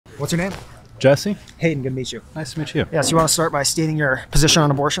What's your name? Jesse, Hayden, good to meet you. nice to meet you. Yes, you want to start by stating your position on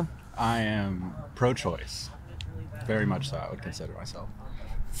abortion? I am pro-choice. Very much so, I would consider myself.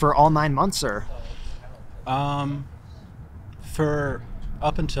 For all 9 months, or? For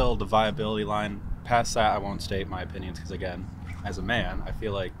up until the viability line, past that I won't state my opinions because, again, as a man, I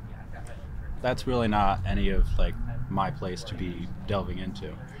feel like that's really not any of like my place to be delving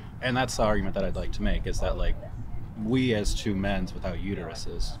into. And that's the argument that I'd like to make, is that like we as two men without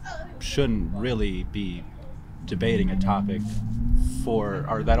uteruses shouldn't really be debating a topic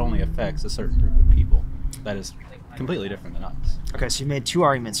or that only affects a certain group of people that is completely different than us. Okay, so you made two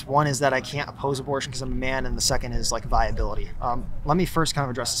arguments. One is that I can't oppose abortion because I'm a man, and the second is like viability. Let me first kind of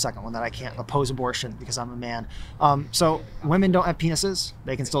address the second one, that I can't oppose abortion because I'm a man. So women don't have penises.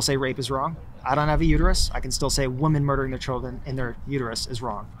 They can still say rape is wrong. I don't have a uterus. I can still say women murdering their children in their uterus is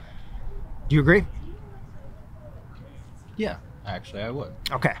wrong. Do you agree? Yeah, actually I would.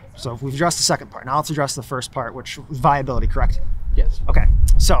 Okay, so we've addressed the second part. Now let's address the first part, which was viability, correct? Yes. Okay,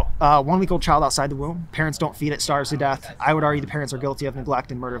 so 1 week old child outside the womb, parents don't feed it, starves to death. I would argue the parents are guilty of neglect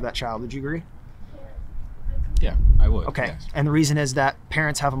and murder of that child. Would you agree? Yeah, I would. Okay, yes. And the reason is that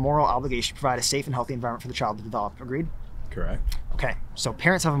parents have a moral obligation to provide a safe and healthy environment for the child to develop. Agreed? Correct. Okay, so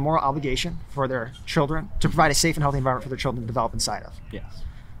parents have a moral obligation for their children to provide a safe and healthy environment for their children to develop inside of. Yes.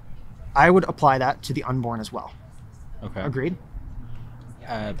 I would apply that to the unborn as well. Okay. Agreed?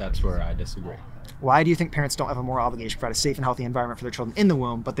 That's where I disagree. Why do you think parents don't have a moral obligation to provide a safe and healthy environment for their children in the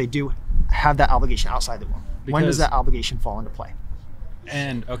womb, but they do have that obligation outside the womb? When does that obligation fall into play?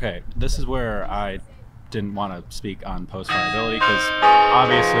 And okay, this is where I didn't want to speak on post-viability, because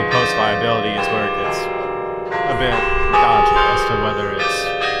obviously post-viability is where it gets a bit dodgy as to whether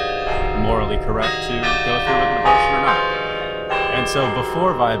it's morally correct to go through with an abortion or not. And so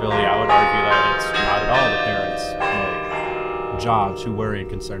before viability, I would argue that it's not at all the parents' job to worry and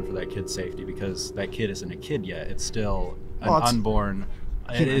concern for that kid's safety, because that kid isn't a kid yet. It's still an unborn.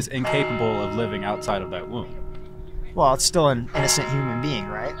 It is incapable of living outside of that womb. Well, it's still an innocent human being,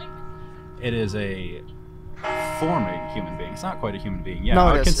 right? It is a forming human being. It's not quite a human being. Yeah, no,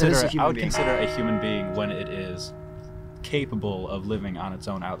 I would consider a human being when it is capable of living on its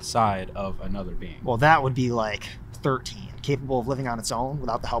own outside of another being. Well, that would be like 13. Capable of living on its own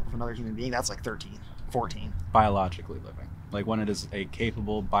without the help of another human being, that's like 13, 14. Biologically living. Like when it is a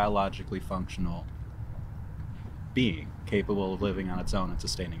capable, biologically functional being, capable of living on its own and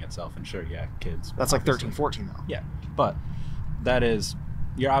sustaining itself. And sure, yeah, kids. That's like 13, 14 though. Yeah, but that is,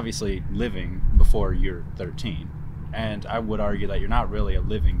 you're obviously living before you're 13. And I would argue that you're not really a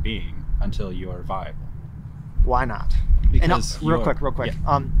living being until you are viable. Why not? Because and, real quick.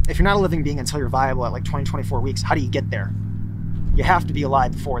 Yeah. If you're not a living being until you're viable at like 20, 24 weeks, how do you get there? You have to be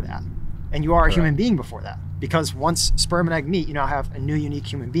alive before that. And you are a human being before that. Because once sperm and egg meet, you now have a new, unique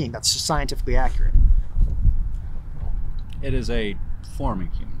human being. That's just scientifically accurate. It is a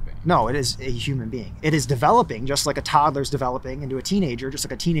forming human being. No, it is a human being. It is developing just like a toddler's developing into a teenager, just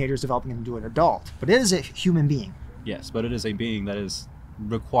like a teenager's developing into an adult. But it is a human being. Yes, but it is a being that is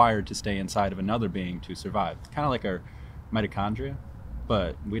required to stay inside of another being to survive. Kind of like our mitochondria,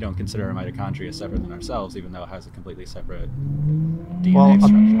 but we don't consider our mitochondria separate than ourselves, even though it has a completely separate DNA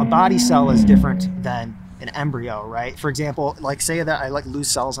structure. A body cell is different than an embryo, right? For example, like say that I like lose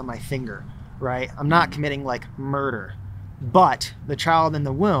cells on my finger, right? I'm not committing like murder, but the child in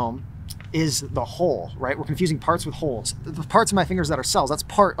the womb is the whole, right? We're confusing parts with wholes. The parts of my fingers that are cells, that's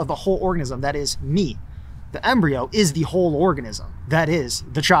part of the whole organism. That is me. The embryo is the whole organism. That is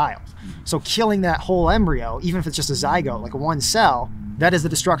the child. So killing that whole embryo, even if it's just a zygote, like one cell, that is the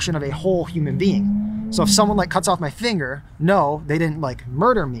destruction of a whole human being. So if someone like cuts off my finger, no, they didn't like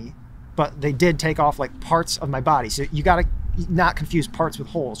murder me, but they did take off like parts of my body. So you gotta not confuse parts with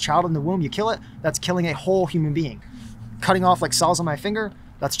wholes. Child in the womb, you kill it, that's killing a whole human being. Cutting off like cells on my finger,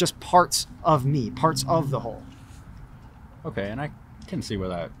 that's just parts of me, parts of the whole. Okay, and I can see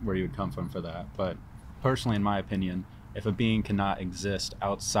where you would come from for that, but personally, in my opinion, if a being cannot exist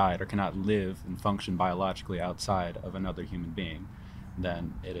outside or cannot live and function biologically outside of another human being,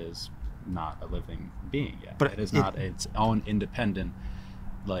 then it is not a living being yet. But it is not its own independent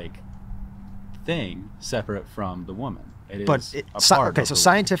thing separate from the woman. It is a part okay, so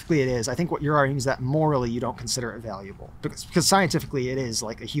scientifically it is. I think what you're arguing is that morally you don't consider it valuable. Because scientifically it is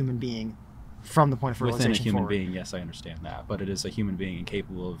like a human being from the point of fertilization within a human forward. being, yes, I understand that. But it is a human being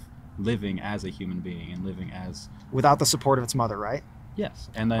incapable of living as a human being and living as... Without the support of its mother, right? Yes,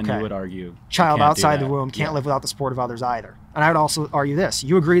 and then you would argue... Child outside the womb can't live without the support of others either. And I would also argue this.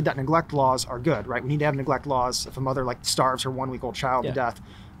 You agreed that neglect laws are good, right? We need to have neglect laws. If a mother starves her 1 week old child to death,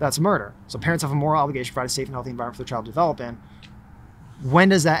 that's murder. So parents have a moral obligation to provide a safe and healthy environment for their child to develop in. When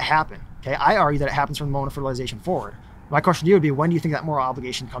does that happen? Okay, I argue that it happens from the moment of fertilization forward. My question to you would be, when do you think that moral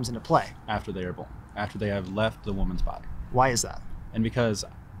obligation comes into play? After they are born, after they have left the woman's body. Why is that? And because,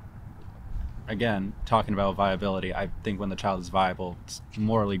 again, talking about viability, I think when the child is viable, it's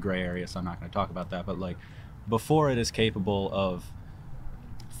morally gray area, so I'm not going to talk about that. But like, before it is capable of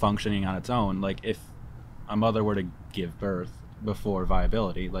functioning on its own, like if a mother were to give birth before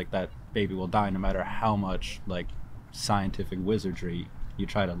viability, like that baby will die no matter how much like scientific wizardry you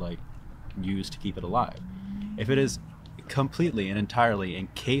try to like use to keep it alive. If it is completely and entirely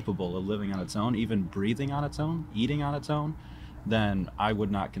incapable of living on its own, even breathing on its own, eating on its own, then I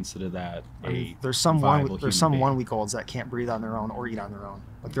would not consider that there's some viable human being. 1 week olds that can't breathe on their own or eat on their own.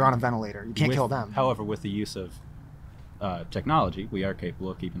 Like they're on a ventilator. You can't kill them. However, with the use of technology, we are capable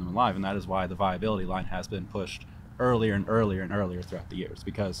of keeping them alive, and that is why the viability line has been pushed earlier and earlier and earlier throughout the years,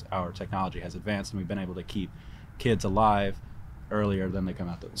 because our technology has advanced and we've been able to keep kids alive earlier than they come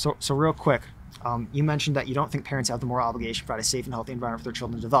out. So real quick, you mentioned that you don't think parents have the moral obligation to provide a safe and healthy environment for their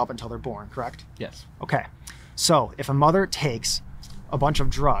children to develop until they're born, correct? Yes. Okay. So if a mother takes a bunch of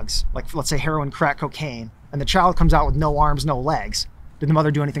drugs, like let's say heroin, crack, cocaine, and the child comes out with no arms, no legs, did the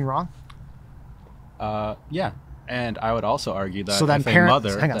mother do anything wrong? Yeah. And I would also argue that so then if a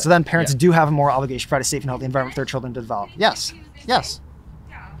mother... So then parents do have a moral obligation to provide a safe and healthy environment for their children to develop. Yes. Yes.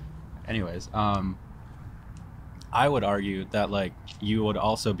 Anyways, I would argue that like you would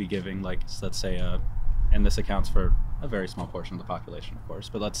also be giving like, let's say, and this accounts for a very small portion of the population, of course,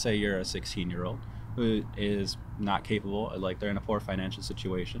 but let's say you're a 16-year-old who is not capable, like they're in a poor financial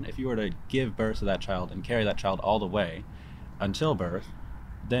situation. If you were to give birth to that child and carry that child all the way until birth,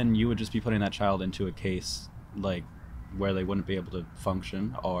 then you would just be putting that child into a case like where they wouldn't be able to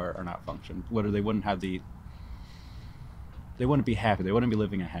function or not function, whether they wouldn't be happy, they wouldn't be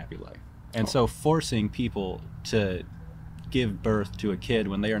living a happy life. And so forcing people to give birth to a kid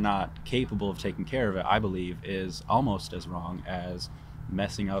when they are not capable of taking care of it, I believe, is almost as wrong as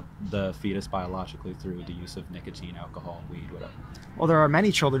messing up the fetus biologically through the use of nicotine, alcohol, weed, whatever. Well, there are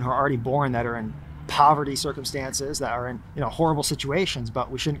many children who are already born that are in poverty circumstances, that are in horrible situations, but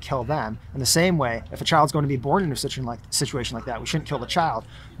we shouldn't kill them. In the same way, if a child's going to be born in a situation like that, we shouldn't kill the child.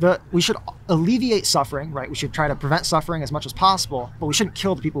 We should alleviate suffering, right? We should try to prevent suffering as much as possible, but we shouldn't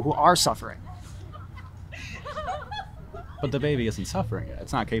kill the people who are suffering. But the baby isn't suffering yet.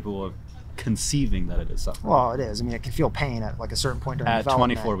 It's not capable of conceiving that it is suffering. Well, it is. I mean, it can feel pain at like a certain point during at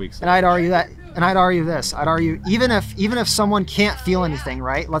development. 24 weeks. And I'd argue that. And I'd argue this. I'd argue even if someone can't feel anything,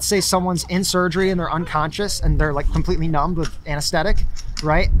 right? Let's say someone's in surgery and they're unconscious and they're like completely numbed with anesthetic,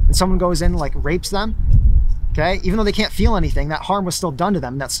 right? And someone goes in and like rapes them. Okay, even though they can't feel anything, that harm was still done to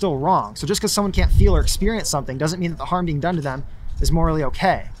them. And that's still wrong. So just because someone can't feel or experience something doesn't mean that the harm being done to them is morally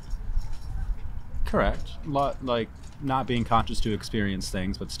okay. Correct. Like not being conscious to experience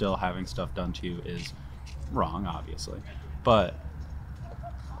things, but still having stuff done to you is wrong, obviously. But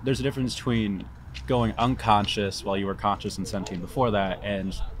there's a difference between going unconscious while you were conscious and sentient before that,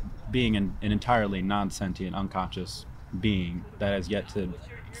 and being an entirely non-sentient, unconscious being that has yet to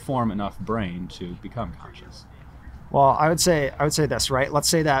form enough brain to become conscious. Well, I would say this, right? Let's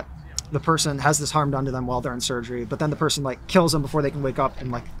say that the person has this harm done to them while they're in surgery, but then the person like kills them before they can wake up and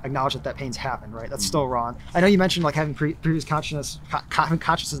like acknowledge that pain's happened, right? That's still wrong. I know you mentioned like having previous consciousness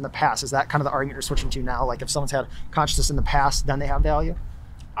in the past. Is that kind of the argument you're switching to now? Like if someone's had consciousness in the past, then they have value?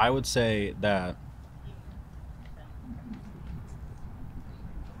 I would say that,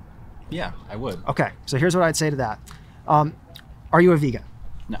 yeah, I would. Okay, so here's what I'd say to that. Are you a vegan?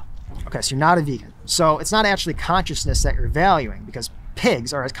 No. Okay, so you're not a vegan. So it's not actually consciousness that you're valuing, because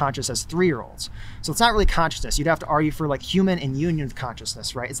pigs are as conscious as 3-year-olds. So it's not really consciousness. You'd have to argue for like human in union with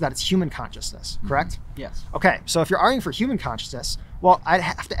consciousness, right? It's that it's human consciousness, correct? Yes. Okay, so if you're arguing for human consciousness, well, I'd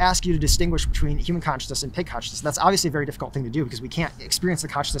have to ask you to distinguish between human consciousness and pig consciousness. That's obviously a very difficult thing to do because we can't experience the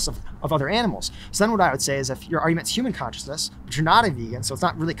consciousness of other animals. So then what I would say is if your argument's human consciousness, but you're not a vegan, so it's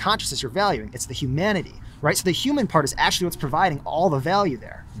not really consciousness you're valuing, it's the humanity, right? So the human part is actually what's providing all the value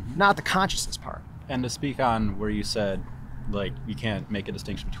there, not the consciousness part. And to speak on where you said, like, you can't make a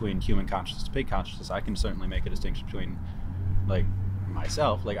distinction between human consciousness and pig consciousness, I can certainly make a distinction between, like,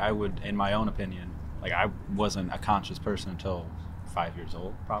 myself. Like, I would, in my own opinion, like, I wasn't a conscious person until 5 years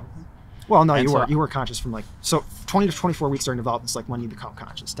old, probably. Well, no, you were conscious from, like, so 20 to 24 weeks during development is, like, when you become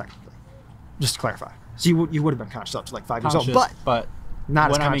conscious, technically. Just to clarify. So you would have been conscious up to, like, 5 years old, but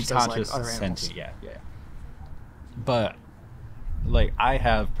not as conscious as, like, other animals. Yeah. But, like, I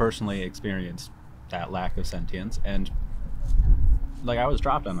have personally experienced that lack of sentience, and like I was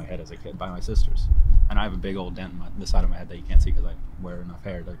dropped on my head as a kid by my sisters, and I have a big old dent in the side of my head that you can't see because I wear enough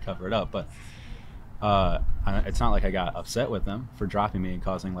hair to cover it up. But It's not like I got upset with them for dropping me and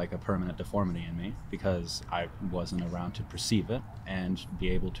causing like a permanent deformity in me, because I wasn't around to perceive it and be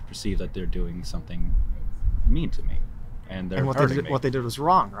able to perceive that they're doing something mean to me, and they're And hurting me. what they did was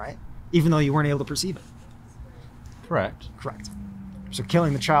wrong, right? Even though you weren't able to perceive it. Correct. Correct. So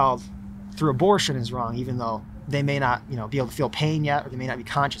killing the child through abortion is wrong, even though they may not, be able to feel pain yet, or they may not be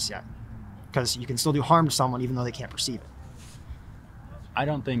conscious yet, because you can still do harm to someone even though they can't perceive it. I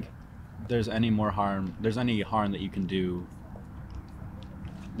don't think there's any harm that you can do.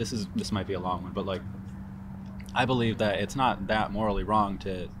 This might be a long one, but like, I believe that it's not that morally wrong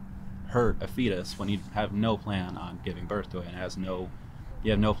to hurt a fetus when you have no plan on giving birth to it, and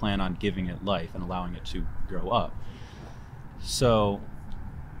you have no plan on giving it life and allowing it to grow up. So,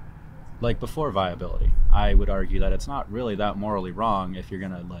 like, before viability, I would argue that it's not really that morally wrong if you're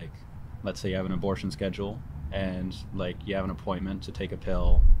gonna, like, let's say you have an abortion schedule and like you have an appointment to take a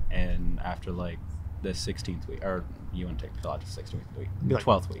pill, and after like the 16th week, or you wouldn't take the pill after the 16th week,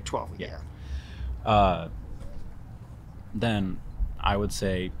 12th week. 12th week, yeah. Then I would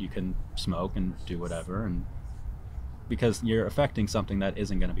say you can smoke and do whatever, and because you're affecting something that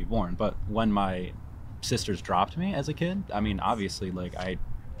isn't going to be born. But when my sisters dropped me as a kid, I mean, obviously, like, I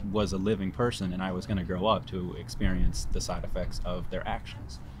was a living person and I was going to grow up to experience the side effects of their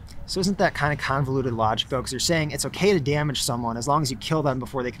actions. So isn't that kind of convoluted logic, though? Because you're saying it's okay to damage someone as long as you kill them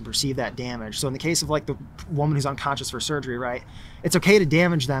before they can perceive that damage. So in the case of like the woman who's unconscious for surgery, right? It's okay to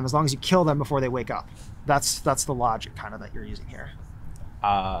damage them as long as you kill them before they wake up. That's the logic kind of that you're using here.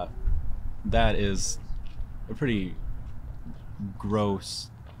 That is a pretty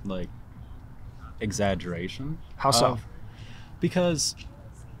gross, like, exaggeration. How so? Because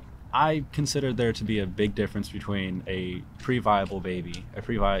I consider there to be a big difference between a pre-viable baby,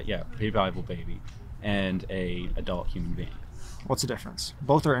 pre-viable baby, and a adult human being. What's the difference?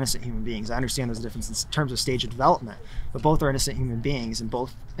 Both are innocent human beings. I understand there's a difference in terms of stage of development, but both are innocent human beings, and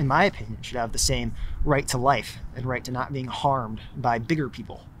both, in my opinion, should have the same right to life and right to not being harmed by bigger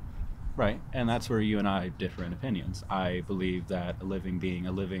people. Right, and that's where you and I differ in opinions. I believe that a living being,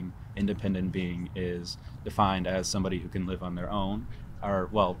 a living independent being, is defined as somebody who can live on their own, or,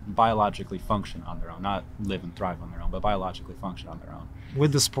 well, biologically function on their own, not live and thrive on their own, but biologically function on their own.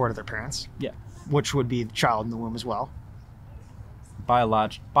 With the support of their parents? Yeah. Which would be the child in the womb as well?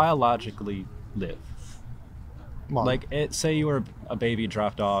 Biologically live. Well, Like, say you were a baby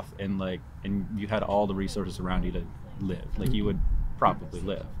dropped off and you had all the resources around you to live. Like, you would probably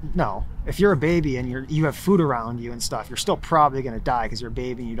live. no. If you're a baby and you have food around you and stuff, you're still probably going to die because you're a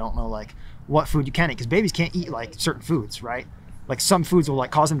baby and you don't know, like, what food you can eat. Because babies can't eat, like, certain foods, right? Like, some foods will,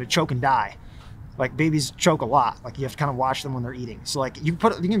 like, cause them to choke and die. Like, babies choke a lot. Like, you have to kind of watch them when they're eating. So, like, you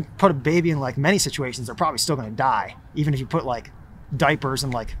can put a baby in, like, many situations, they're probably still going to die. Even if you put, like, diapers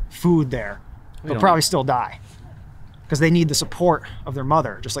and, like, food there, they'll probably still die. Because they need the support of their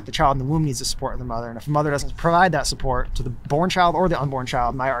mother, just like the child in the womb needs the support of their mother. And if the mother doesn't provide that support to the born child or the unborn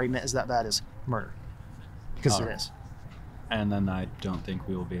child, my argument is that that is murder. Because it is. And then I don't think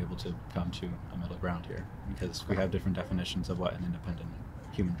we will be able to come to a middle ground here, because we have different definitions of what an independent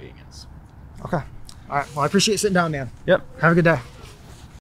human being is. Okay. All right. Well, I appreciate you sitting down, man. Yep. Have a good day.